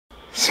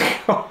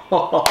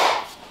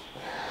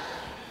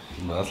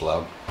That's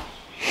loud.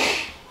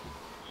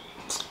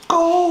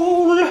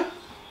 Skål!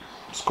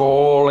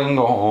 Skåling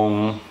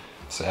home.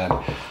 Sad.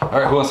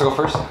 Alright, who wants to go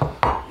first?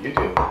 You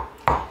do.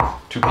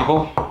 2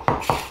 people?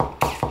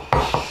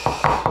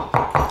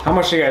 How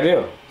much do you gotta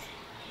do?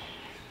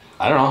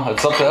 I don't know.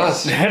 It's up to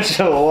us. That's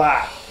a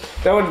lot.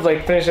 That would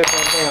like finish that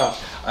whole thing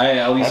off. I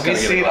at least Have you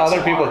seen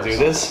other people do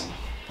this?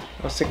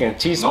 I was thinking a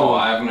teaspoon. No,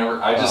 I've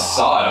never. I just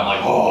saw it. I'm like,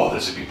 oh,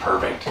 this would be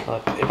perfect. It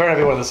better not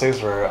be one of those things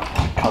where it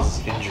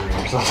causes injury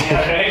or something.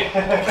 Yeah,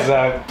 right?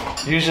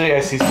 Because usually I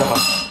see stuff on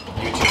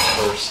YouTube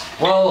first.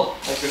 Well,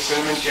 Like the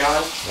cinnamon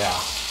challenge? Yeah.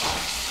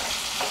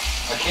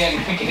 I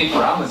can't make any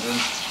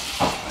promises.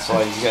 That's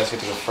why you guys get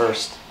to go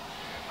first.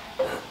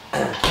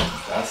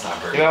 That's not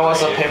very. You gotta want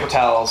some great. paper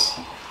towels.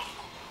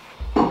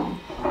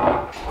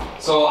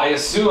 So I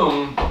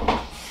assume.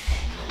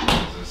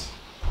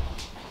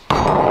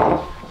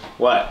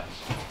 What?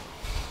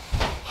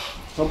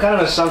 What kind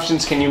of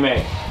assumptions can you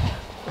make?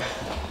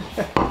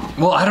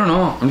 Well, I don't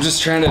know. I'm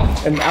just trying to.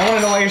 And I want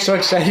to know why you're so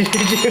excited to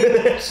do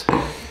this.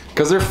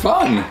 Because they're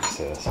fun.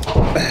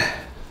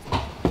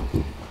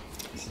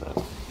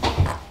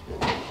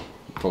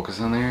 Focus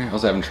on there. I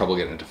was having trouble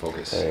getting it to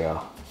focus. There you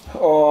go.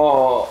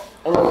 Oh,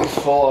 I'm really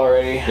full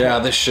already. Yeah,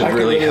 this should I could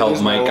really really help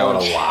lose my Mike out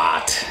lunch. a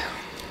lot.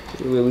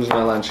 We lose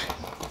my lunch.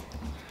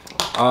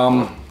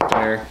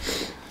 There.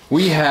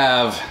 We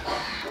have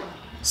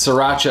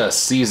Sriracha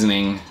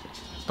seasoning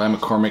by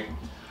McCormick.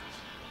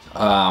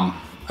 I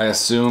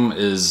assume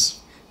is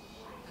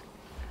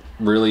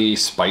really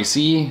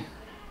spicy.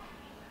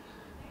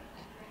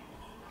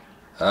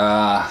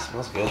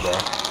 Smells good though.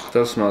 It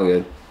does smell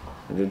good.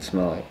 It did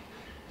smell it.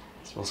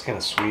 Smells kind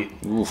of sweet.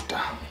 Oofta.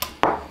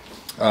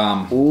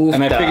 Oofta.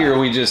 And I figure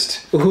we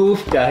just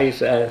Oof, he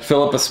said.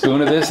 fill up a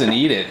spoon of this and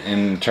eat it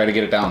and try to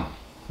get it down.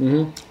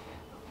 Mm-hmm.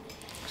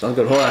 Sounds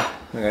good. Hold on.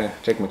 I gotta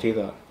take my teeth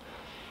out.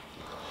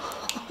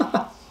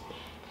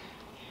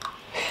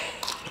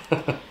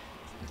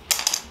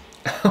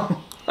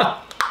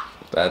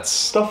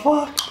 That's The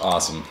fuck?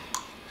 awesome.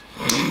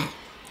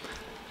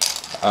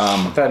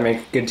 That'd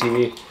make good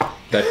TV.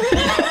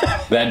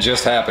 That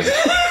just happened.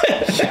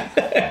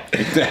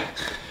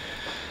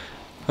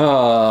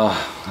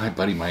 Hi,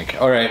 buddy Mike.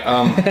 All right.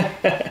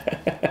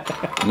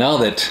 Now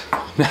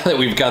that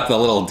we've got the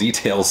little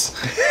details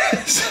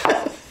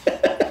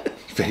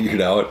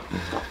figured out,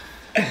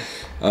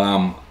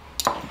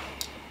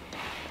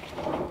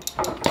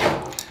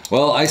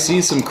 well, I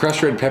see some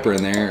crushed red pepper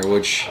in there,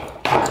 which,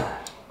 What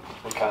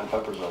kind of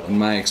peppers are in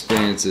my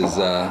experience, is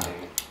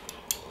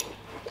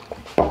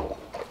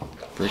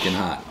freaking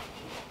hot.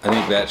 I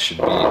think that should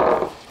be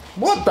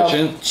What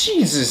sufficient. the?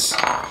 Jesus.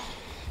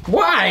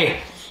 Why?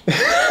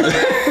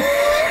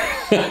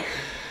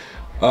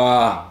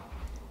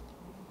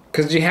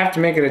 Because you have to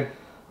make it a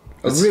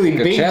It's really like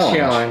a big challenge.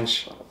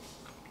 challenge.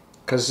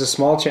 Because the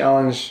small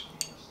challenge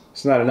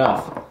is not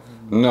enough.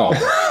 No.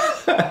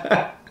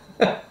 That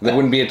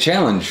wouldn't be a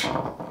challenge.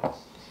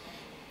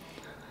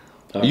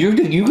 You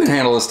can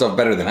handle this stuff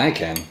better than I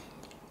can.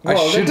 I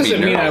Well, should that be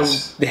doesn't mean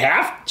nervous.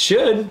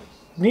 should.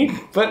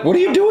 But What are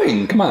you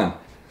doing? Come on.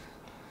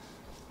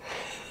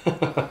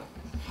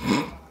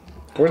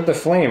 where's the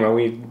flame? Are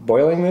we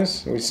boiling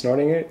this? Are we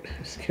snorting it?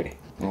 Just kidding.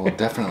 Well, we're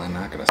definitely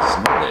not gonna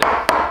snort it.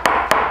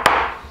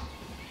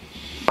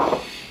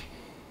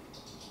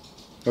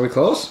 Are we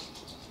close?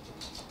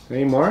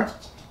 Any more?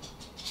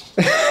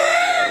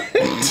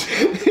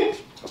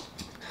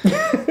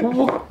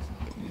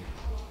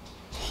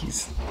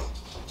 He's.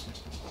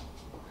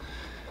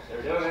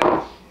 They're doing it.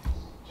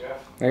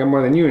 Jeff. I got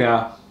more than you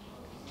now.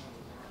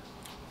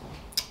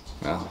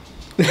 Well,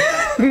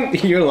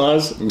 Your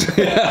loss.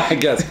 yeah, I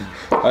guess.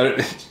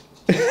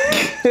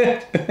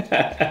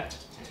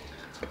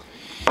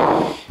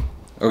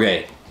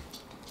 Okay.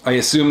 I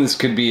assume this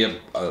could be a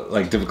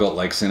like difficult,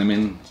 like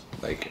cinnamon.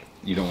 Like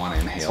you don't want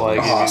to inhale. why I it.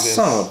 give you Oh, this.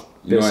 son of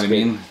a You know what I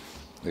biscuit. mean?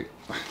 Like,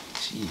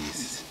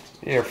 jeez.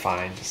 You're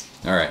fine. Just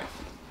All right.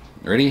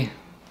 Ready?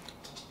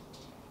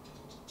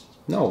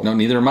 No. No,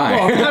 neither am I.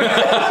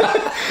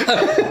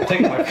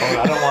 take my phone.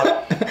 I don't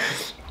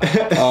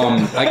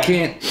want. I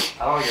can't.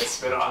 I don't want to get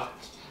spit on.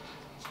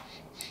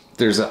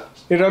 There's a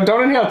You know,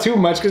 don't inhale too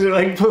much because it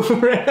like poof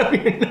right up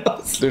your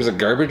nose. there's a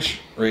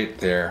garbage right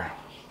there.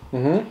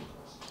 Mm-hmm.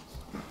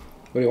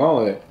 What do you want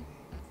with it?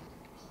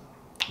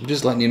 I'm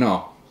just letting you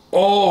know.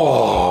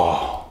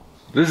 Oh,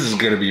 this is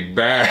gonna be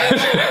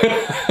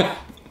bad.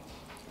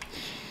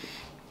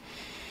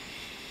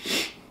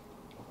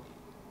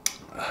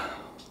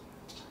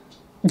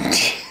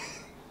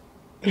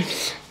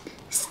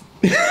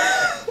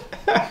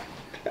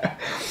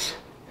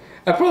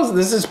 I suppose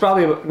this is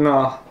probably no.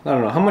 I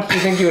don't know. How much do you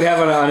think you would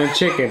have on a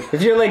chicken?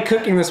 If you're like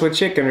cooking this with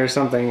chicken or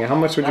something, how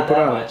much would you Not put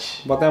that on much.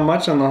 it? About that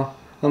much on the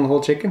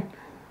whole chicken?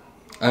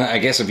 I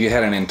guess if you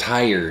had an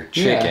entire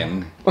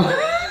chicken,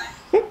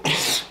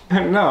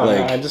 No,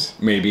 like I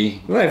just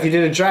maybe. well, if you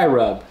did a dry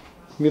rub,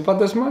 it'd be about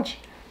this much.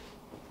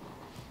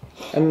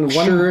 And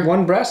Sure.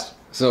 one breast.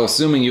 So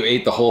assuming you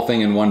ate the whole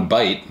thing in one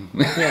bite.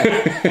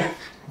 Yeah.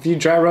 If you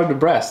dry rubbed a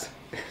breast.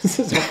 Is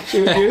this what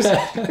you would use?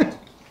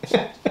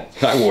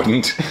 I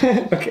wouldn't.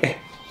 Okay.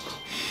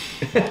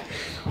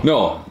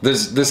 No,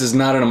 this is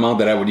not an amount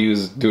that I would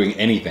use doing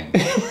anything.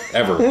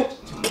 Ever.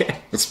 Okay.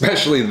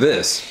 Especially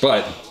this,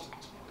 but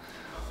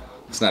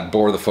let's not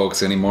bore the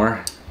folks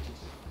anymore.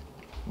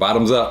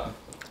 Bottoms up.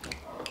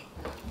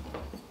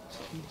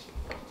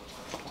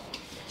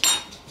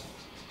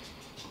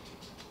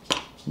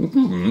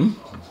 Mm-hmm.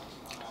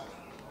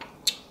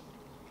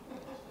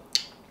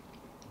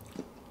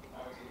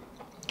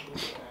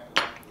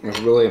 It's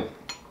really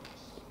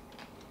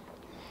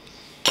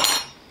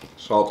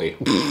salty.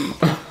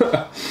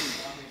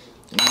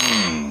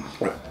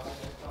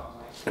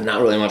 And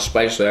not really much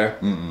spice there.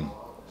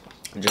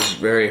 Just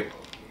very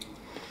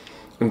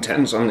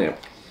intense on the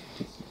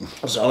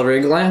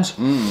salivary glands.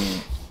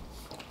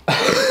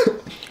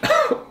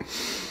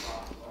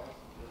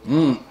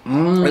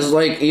 It's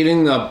like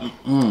eating the.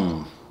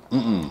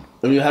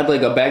 If you had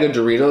like a bag of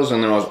Doritos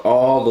and there was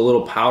all the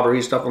little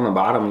powdery stuff on the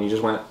bottom, and you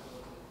just went.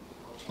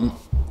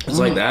 It's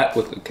like that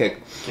with a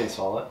kick. Can't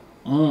swallow it.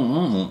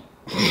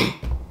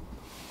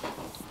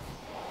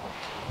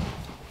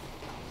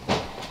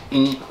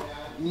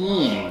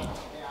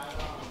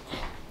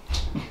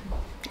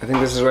 I think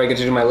this is where I get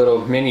to do my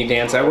little mini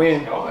dance. I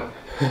win.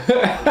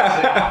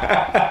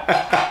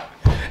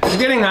 It's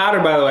getting hotter,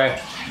 by the way.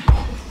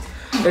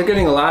 It's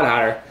getting a lot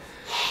hotter.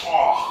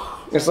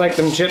 It's like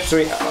them chips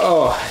we.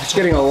 Oh, it's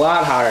getting a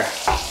lot hotter.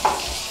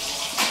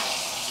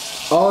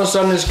 All of a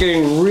sudden, it's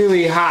getting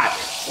really hot.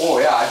 Oh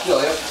yeah, I feel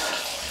it.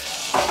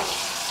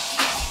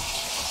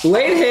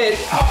 Late hit.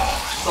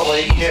 It's a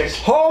late kick.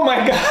 Oh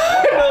my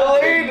god,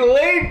 the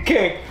late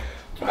kick.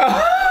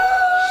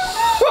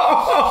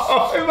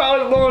 Oh, if I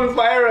was blowing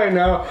fire right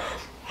now.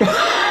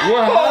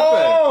 What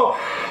happened?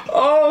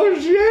 Oh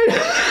shit.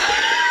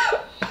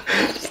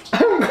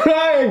 I'm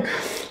crying.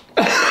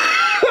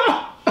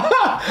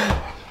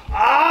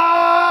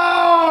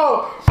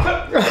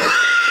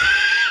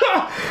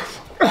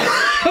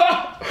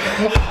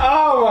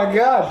 Oh my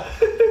god.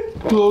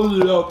 Close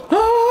it up.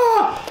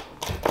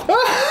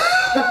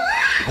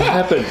 What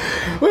happened?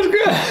 What's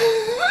good?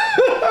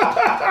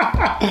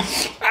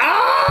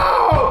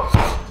 Ow!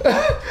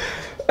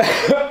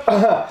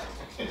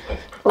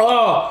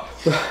 Oh.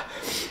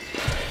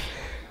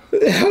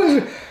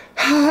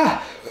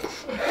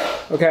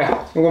 Okay,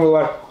 I'm going with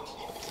water.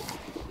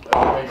 That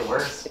would make it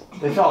worse.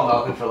 They felt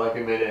nothing for like a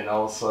minute and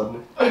all of a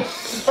sudden.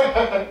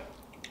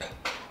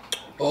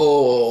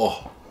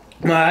 Oh.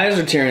 My eyes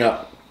are tearing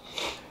up.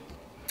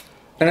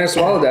 And I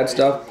swallowed that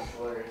stuff.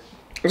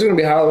 It's gonna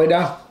be hot all the way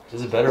down.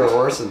 Is it better or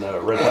worse than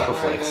the red pepper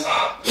flakes?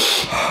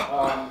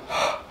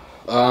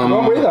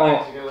 Don't breathe on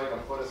it.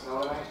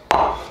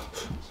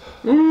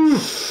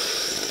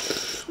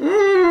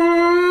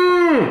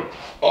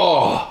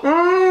 Oh.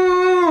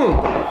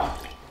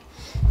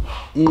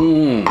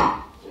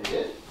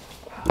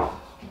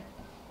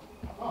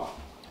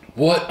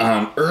 What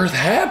on earth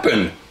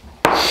happened?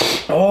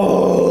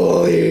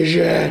 Holy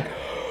shit.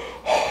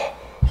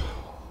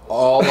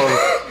 All of.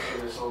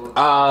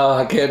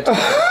 I can't.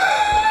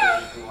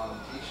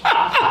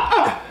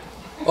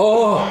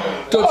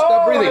 Oh, don't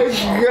stop breathing. Oh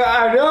my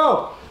god,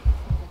 no.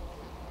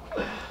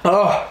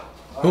 Oh.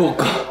 Oh,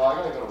 God.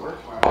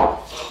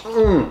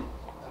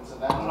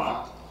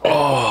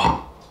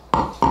 Oh.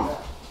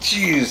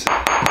 Jeez.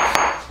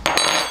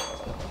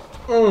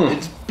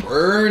 It's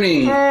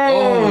burning.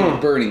 Oh,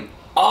 it's burning.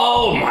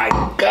 Oh my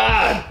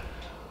god.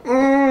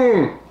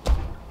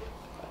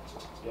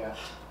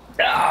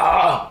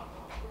 Ah.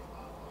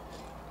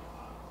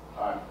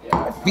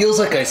 Feels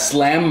like I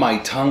slammed my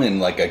tongue in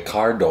like a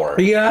car door.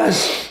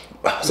 Yes.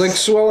 It's like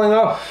swelling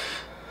up.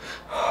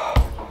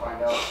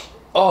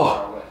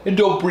 Oh, and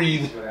don't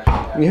breathe.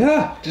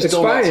 Yeah, Just it's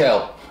don't fine.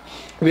 exhale.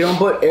 If you don't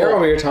put air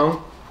over your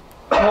tongue.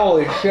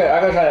 Holy shit,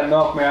 I gotta try that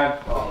milk, man.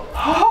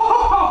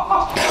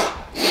 Oh.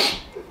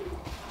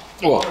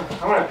 I'm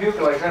gonna puke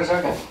in like 10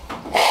 seconds.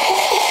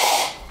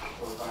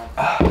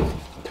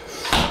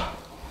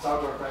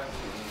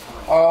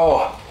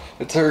 Oh,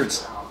 it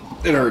hurts.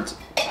 It hurts.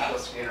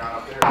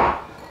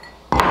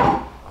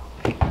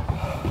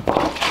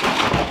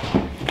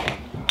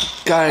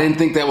 God, I didn't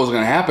think that was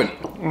gonna happen.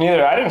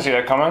 Neither, I didn't see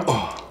that coming.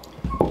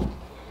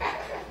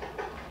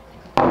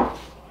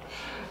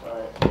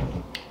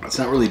 It's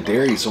not really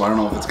dairy, so I don't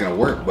know if it's gonna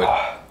work, but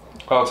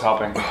Oh, it's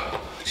helping.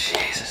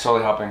 Jesus. It's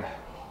totally helping.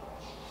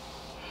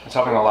 It's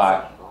helping a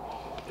lot.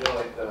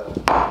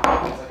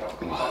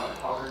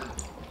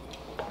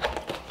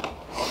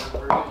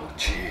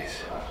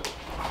 Jeez.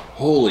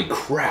 Holy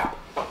crap.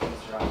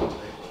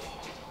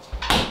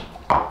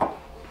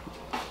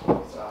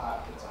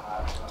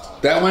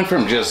 That went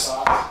from just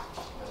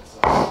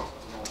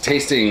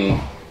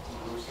tasting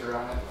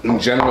in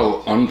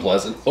general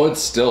unpleasant. Oh,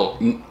 it's still.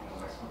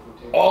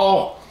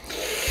 Oh.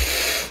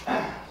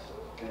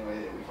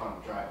 Anyway, we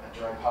found a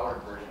dry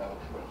powdered version of it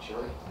with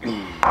chili.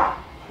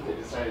 They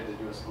decided to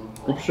do a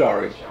spoonful. Oops,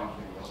 sorry. Challenge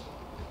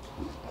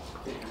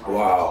video.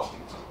 Wow.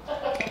 Yeah,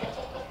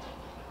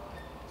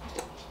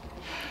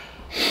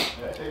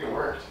 I think it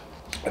worked.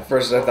 At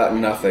first I thought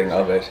nothing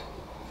of it.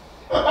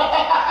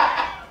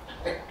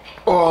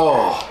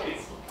 Oh,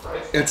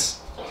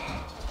 it's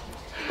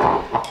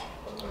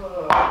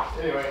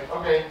Anyway,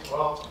 okay,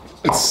 well.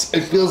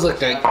 it feels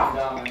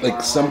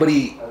like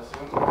somebody.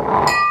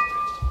 All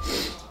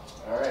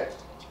right.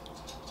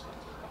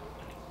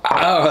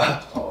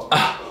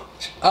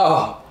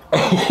 Oh.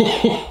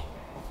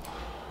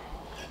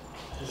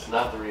 This is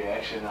not the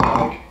reaction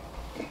I like.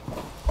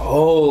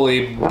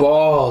 Holy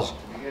balls!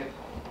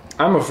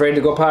 I'm afraid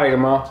to go potty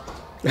tomorrow.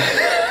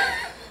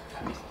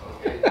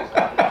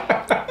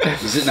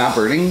 Is it not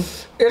burning?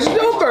 It's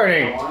still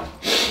burning.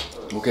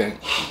 Okay,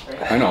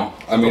 I know.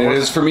 I mean, it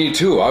is for me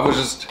too. I was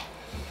just.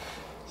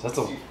 Is this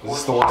the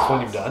worst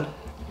one you've done?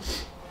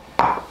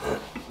 40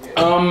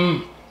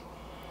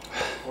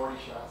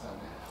 shots on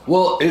that.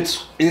 Well,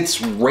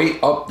 it's right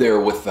up there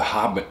with the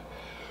Hobbit.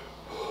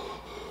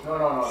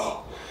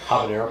 No.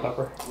 Habanero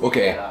pepper?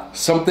 Okay,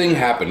 something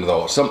happened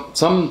though. Some. I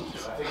think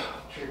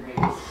Trigger made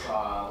this,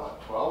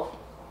 12?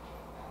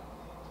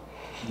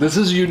 This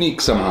is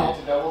unique somehow.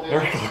 To double dip.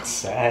 Eric looks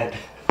sad.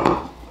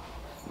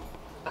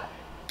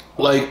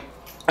 Like,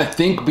 I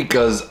think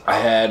because I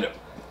had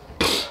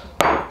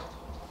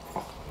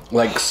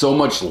like so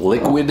much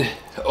liquid.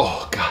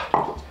 Oh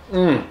god.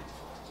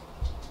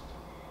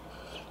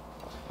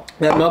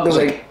 That milk is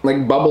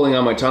like bubbling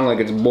on my tongue, like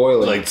it's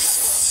boiling. Like.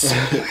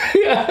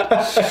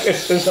 Yeah.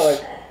 It's just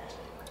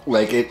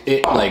like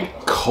it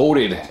like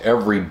coated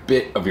every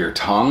bit of your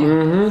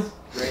tongue.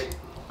 Great.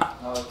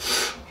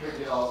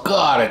 Trigger all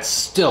God, it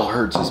still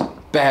hurts as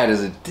bad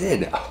as it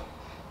did.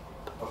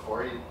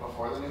 before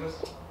the news.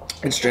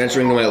 it's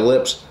transferring to my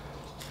lips.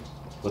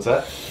 What's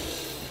that?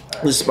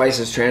 The spice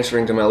is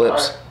transferring to my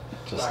lips.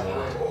 Just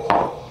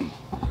now.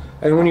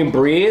 And when you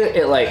breathe,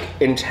 it like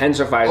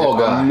intensifies Oh, it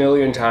God. a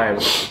million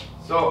times.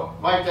 So,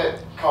 Mike, that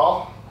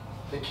call,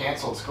 they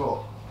canceled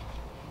school.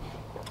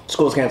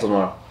 School's canceled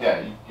tomorrow.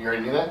 Yeah, you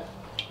already knew that?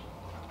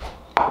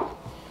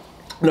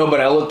 No, but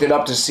I looked it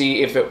up to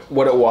see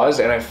what it was,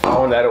 and I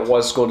found that it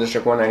was School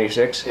District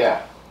 196.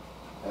 Yeah.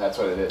 And that's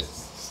what it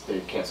is.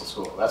 They canceled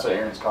school. That's what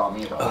Aaron's calling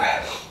me about.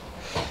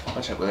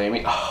 I'll check with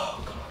Amy.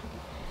 Oh,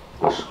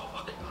 God. So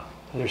fucking hot.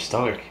 Your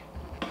stomach.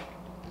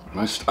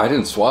 I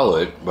didn't swallow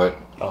it, but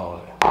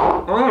Oh.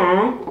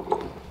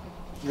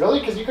 Really?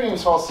 Because you couldn't even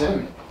swallow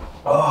cinnamon.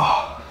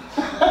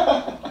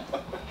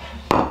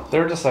 They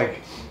were just like,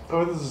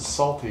 oh, this is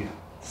salty.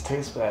 This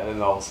tastes bad.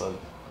 And all of a sudden,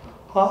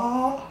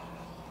 ah.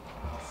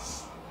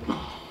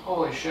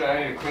 Holy shit,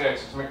 I need a Kleenex.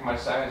 It's making my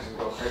sinuses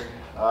go crazy.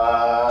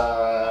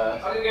 I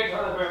didn't get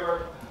toilet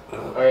paper.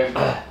 Okay,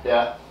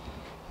 yeah.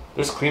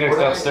 There's Kleenex What are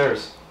they-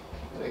 downstairs.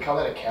 They call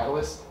that a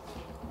catalyst?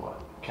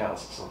 What?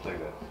 Counts something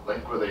like that.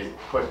 Like where they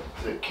put,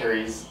 it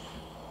carries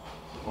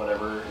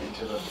whatever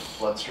into the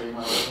bloodstream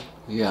or whatever?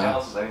 yeah.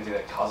 Counts is anything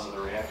that causes a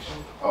reaction.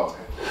 Oh,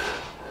 okay.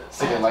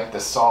 Thinking like the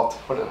salt.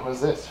 What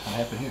is this? What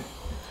happened here?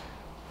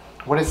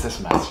 What is this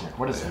mess here?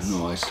 What is this?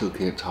 No, I still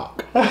can't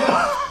talk.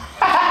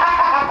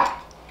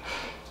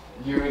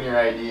 You and your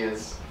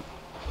ideas.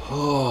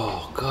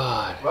 Oh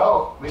god.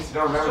 Well, at least you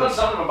don't It's remember doing this.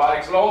 something to my body,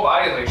 because my whole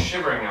body is like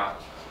shivering now.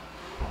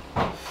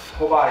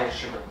 Whole body is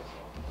shivering.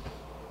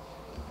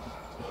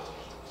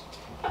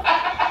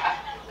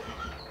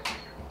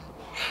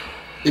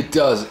 It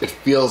does. It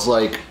feels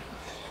like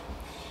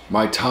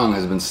my tongue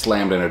has been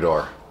slammed in a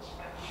door.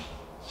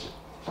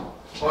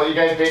 Well, you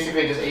guys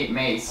basically just ate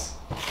mace.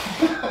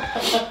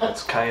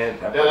 It's cayenne Yeah,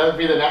 pepper. that would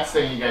be the next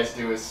thing you guys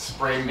do is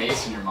spray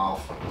mace in your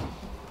mouth.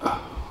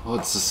 Well,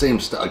 it's the same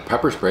stuff, like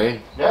pepper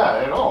spray. Yeah,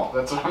 I know.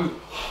 That's what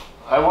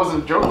I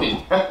wasn't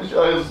joking. I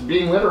was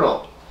being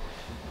literal.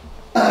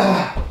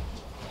 Well,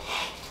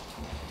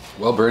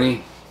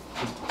 Bernie,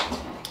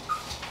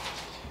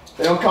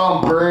 They don't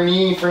call him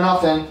Bernie for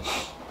nothing.